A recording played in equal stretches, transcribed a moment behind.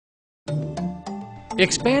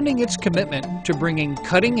Expanding its commitment to bringing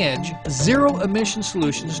cutting-edge, zero-emission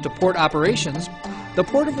solutions to port operations, the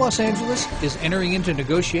Port of Los Angeles is entering into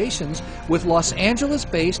negotiations with Los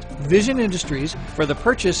Angeles-based Vision Industries for the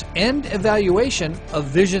purchase and evaluation of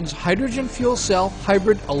Vision's hydrogen fuel cell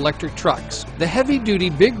hybrid electric trucks. The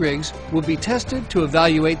heavy-duty big rigs will be tested to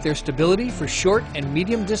evaluate their stability for short and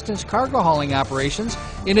medium-distance cargo hauling operations,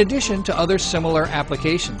 in addition to other similar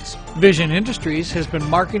applications. Vision Industries has been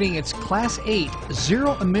marketing its Class 8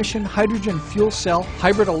 zero-emission hydrogen fuel cell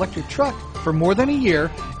hybrid electric truck for more than a year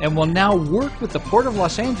and will now work with the Port of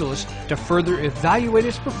Los Angeles to further evaluate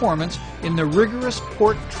its performance in the rigorous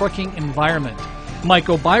port trucking environment. Mike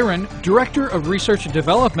O'Byron, Director of Research and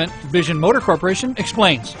Development, Vision Motor Corporation,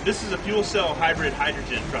 explains. This is a fuel cell hybrid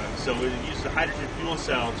hydrogen truck, so we use the hydrogen fuel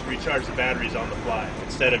cell to recharge the batteries on the fly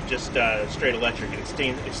instead of just straight electric. It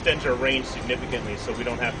extends our range significantly, so we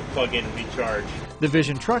don't have to plug in and recharge. The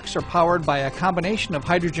Vision trucks are powered by a combination of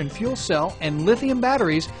hydrogen fuel cell and lithium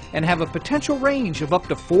batteries and have a potential range of up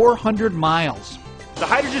to 400 miles. The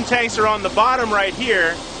hydrogen tanks are on the bottom right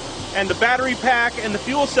here, and the battery pack and the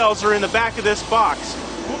fuel cells are in the back of this box.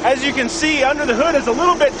 As you can see, under the hood is a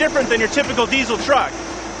little bit different than your typical diesel truck.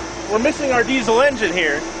 We're missing our diesel engine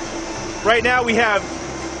here. Right now we have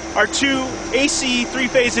our two AC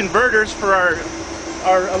three-phase inverters for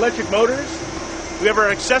our electric motors. We have our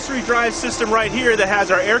accessory drive system right here that has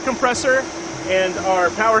our air compressor and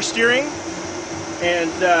our power steering. And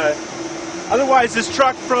otherwise, this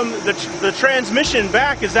truck from the transmission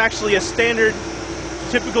back is actually a standard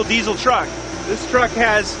typical diesel truck. This truck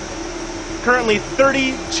has currently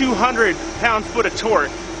 3,200 pound-foot of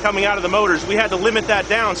torque coming out of the motors. We had to limit that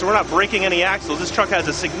down so we're not breaking any axles. This truck has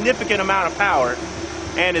a significant amount of power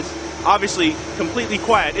and is obviously completely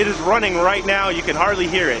quiet. It is running right now. You can hardly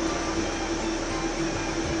hear it.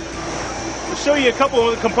 I'll show you a couple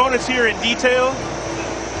of the components here in detail.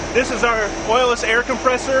 This is our oilless air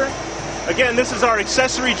compressor. Again, this is our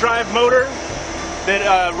accessory drive motor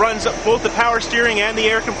that runs both the power steering and the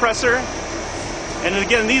air compressor. And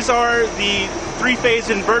again, these are the three-phase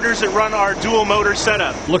inverters that run our dual motor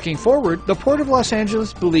setup. Looking forward, the Port of Los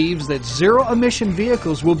Angeles believes that zero-emission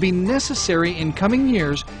vehicles will be necessary in coming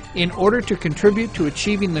years in order to contribute to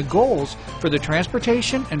achieving the goals for the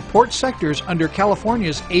transportation and port sectors under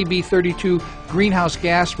California's AB 32 greenhouse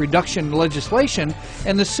gas reduction legislation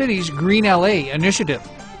and the city's Green LA initiative.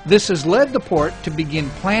 This has led the port to begin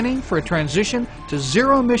planning for a transition to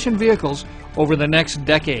zero-emission vehicles over the next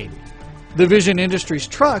decade. The Vision Industries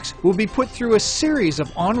trucks will be put through a series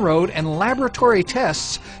of on-road and laboratory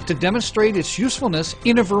tests to demonstrate its usefulness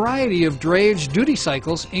in a variety of drayage duty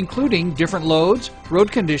cycles, including different loads,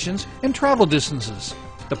 road conditions, and travel distances.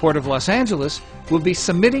 The Port of Los Angeles will be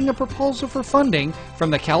submitting a proposal for funding from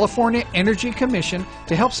the California Energy Commission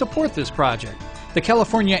to help support this project. The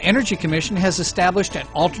California Energy Commission has established an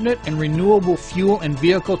alternate and renewable fuel and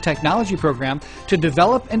vehicle technology program to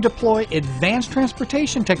develop and deploy advanced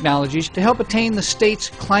transportation technologies to help attain the state's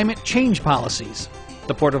climate change policies.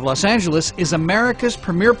 The Port of Los Angeles is America's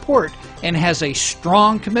premier port and has a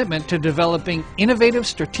strong commitment to developing innovative,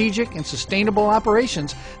 strategic, and sustainable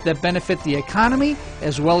operations that benefit the economy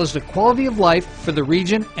as well as the quality of life for the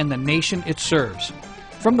region and the nation it serves.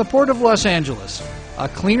 From the Port of Los Angeles, a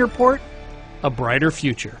cleaner port, a brighter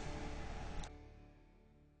future.